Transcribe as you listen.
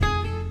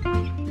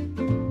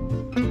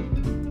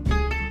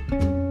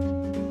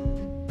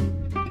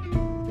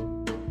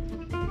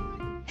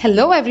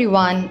Hello,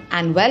 everyone,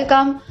 and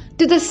welcome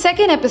to the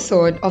second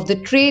episode of the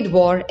Trade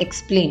War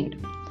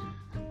Explained.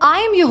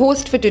 I am your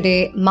host for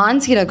today,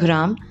 Manasi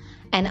Raghuram,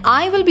 and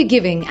I will be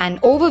giving an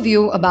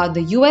overview about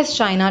the US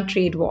China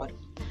trade war.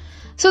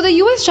 So, the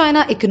US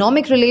China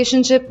economic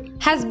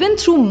relationship has been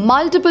through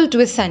multiple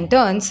twists and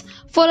turns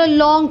for a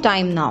long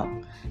time now.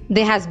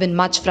 There has been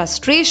much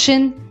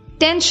frustration,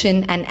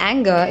 tension, and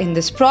anger in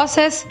this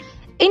process,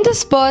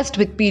 interspersed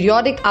with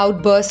periodic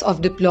outbursts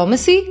of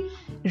diplomacy,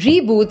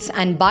 reboots,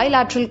 and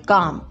bilateral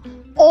calm,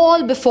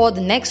 all before the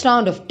next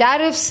round of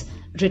tariffs,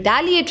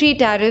 retaliatory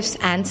tariffs,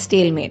 and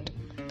stalemate.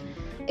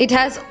 It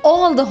has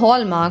all the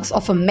hallmarks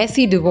of a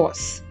messy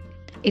divorce.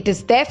 It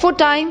is therefore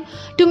time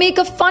to make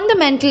a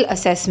fundamental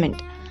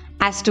assessment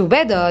as to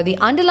whether the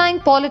underlying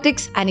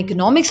politics and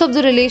economics of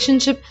the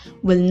relationship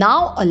will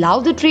now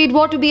allow the trade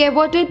war to be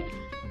averted,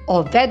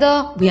 or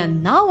whether we are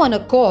now on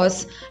a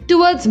course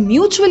towards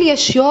mutually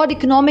assured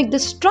economic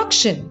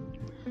destruction.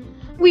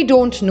 We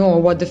don't know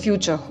what the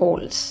future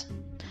holds.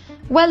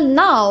 Well,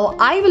 now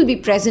I will be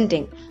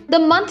presenting the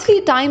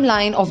monthly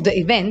timeline of the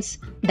events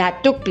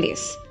that took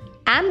place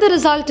and the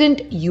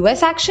resultant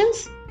US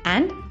actions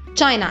and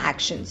China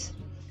actions.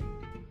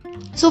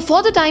 So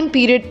for the time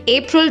period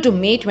April to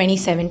May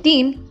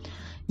 2017,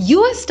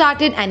 US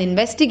started an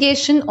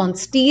investigation on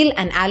steel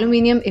and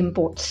aluminium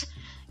imports.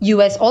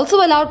 US also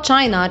allowed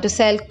China to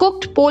sell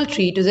cooked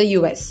poultry to the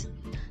US.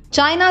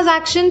 China's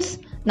actions.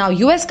 Now,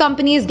 US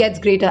companies gets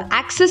greater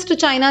access to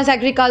China's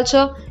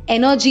agriculture,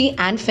 energy,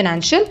 and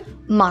financial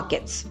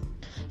markets.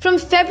 From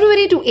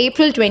February to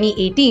April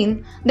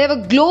 2018, there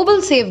were global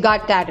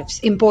safeguard tariffs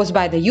imposed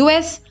by the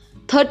US,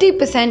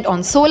 30%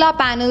 on solar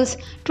panels,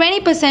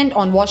 20%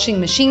 on washing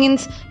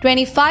machines,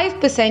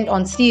 25%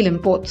 on steel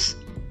imports.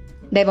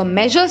 There were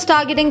measures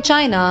targeting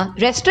China,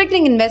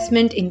 restricting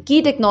investment in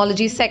key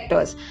technology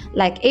sectors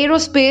like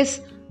aerospace,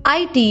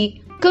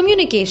 IT,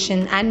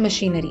 communication, and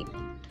machinery.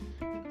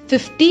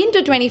 15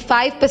 to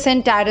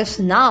 25% tariffs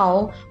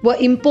now were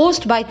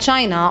imposed by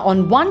China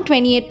on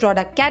 128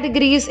 product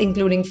categories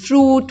including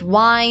fruit,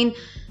 wine,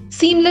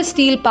 seamless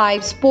steel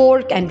pipes,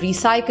 pork, and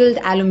recycled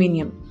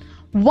aluminium.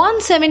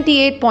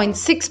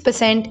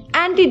 178.6%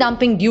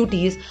 anti-dumping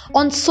duties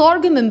on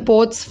sorghum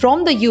imports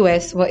from the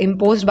US were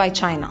imposed by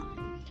China.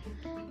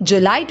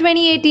 July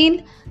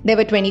 2018, there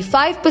were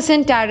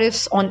 25%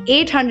 tariffs on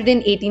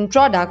 818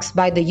 products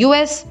by the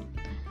US,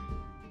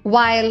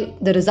 while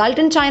the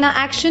resultant China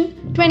action,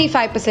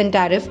 25%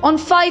 tariff on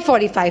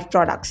 545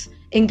 products,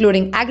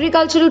 including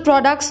agricultural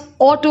products,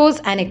 autos,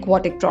 and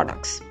aquatic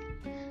products.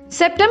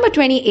 September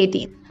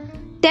 2018,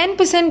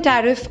 10%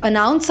 tariff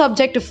announced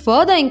subject to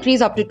further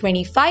increase up to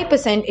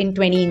 25% in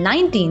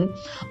 2019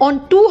 on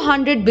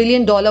 $200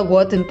 billion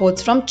worth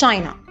imports from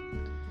China.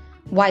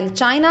 While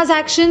China's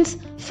actions,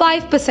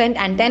 5%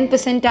 and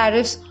 10%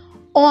 tariffs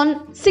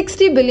on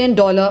 $60 billion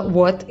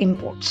worth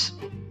imports.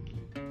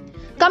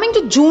 Coming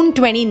to June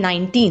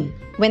 2019,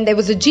 when there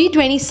was a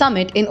G20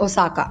 summit in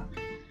Osaka,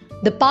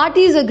 the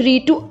parties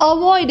agreed to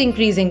avoid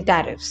increasing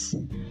tariffs.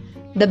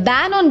 The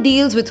ban on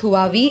deals with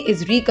Huawei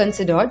is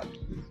reconsidered.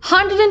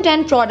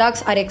 110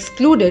 products are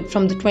excluded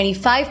from the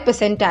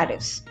 25%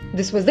 tariffs.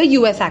 This was the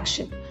US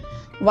action.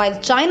 While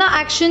China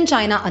action,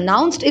 China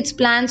announced its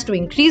plans to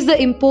increase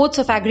the imports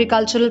of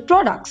agricultural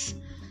products.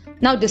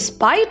 Now,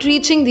 despite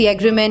reaching the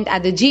agreement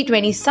at the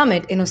G20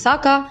 summit in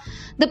Osaka,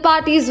 the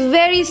parties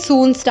very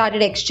soon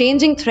started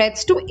exchanging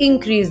threats to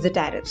increase the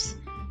tariffs.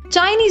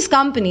 Chinese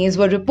companies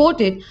were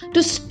reported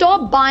to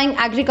stop buying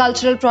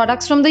agricultural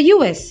products from the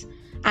US,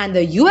 and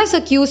the US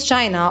accused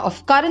China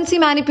of currency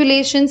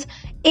manipulations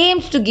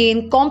aimed to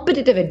gain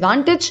competitive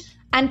advantage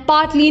and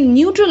partly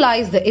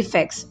neutralize the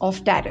effects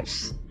of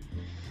tariffs.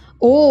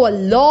 Oh, a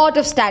lot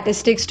of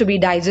statistics to be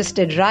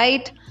digested,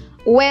 right?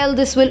 Well,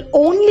 this will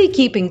only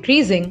keep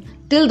increasing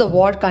till the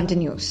war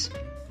continues.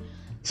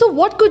 So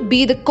what could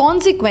be the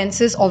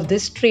consequences of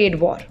this trade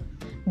war?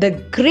 The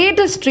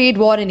greatest trade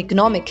war in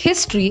economic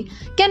history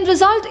can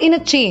result in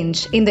a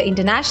change in the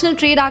international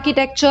trade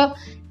architecture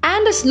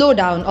and a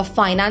slowdown of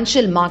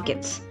financial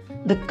markets.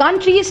 The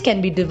countries can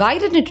be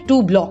divided into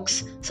two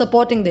blocks,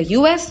 supporting the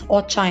US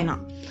or China,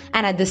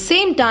 and at the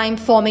same time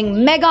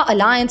forming mega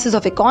alliances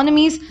of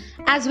economies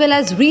as well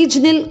as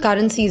regional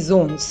currency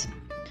zones.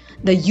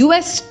 The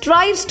US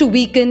strives to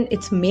weaken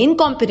its main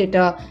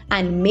competitor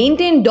and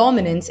maintain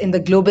dominance in the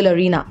global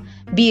arena,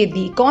 be it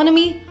the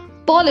economy,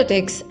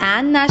 politics,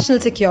 and national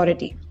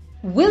security.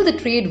 Will the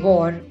trade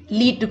war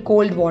lead to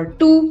Cold War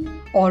II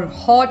or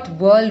Hot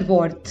World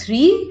War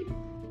III?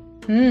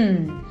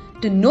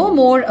 To know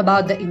more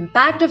about the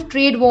impact of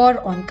trade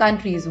war on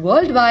countries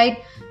worldwide,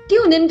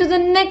 tune in to the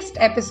next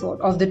episode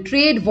of the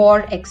Trade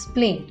War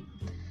Explained.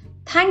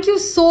 Thank you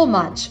so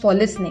much for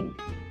listening.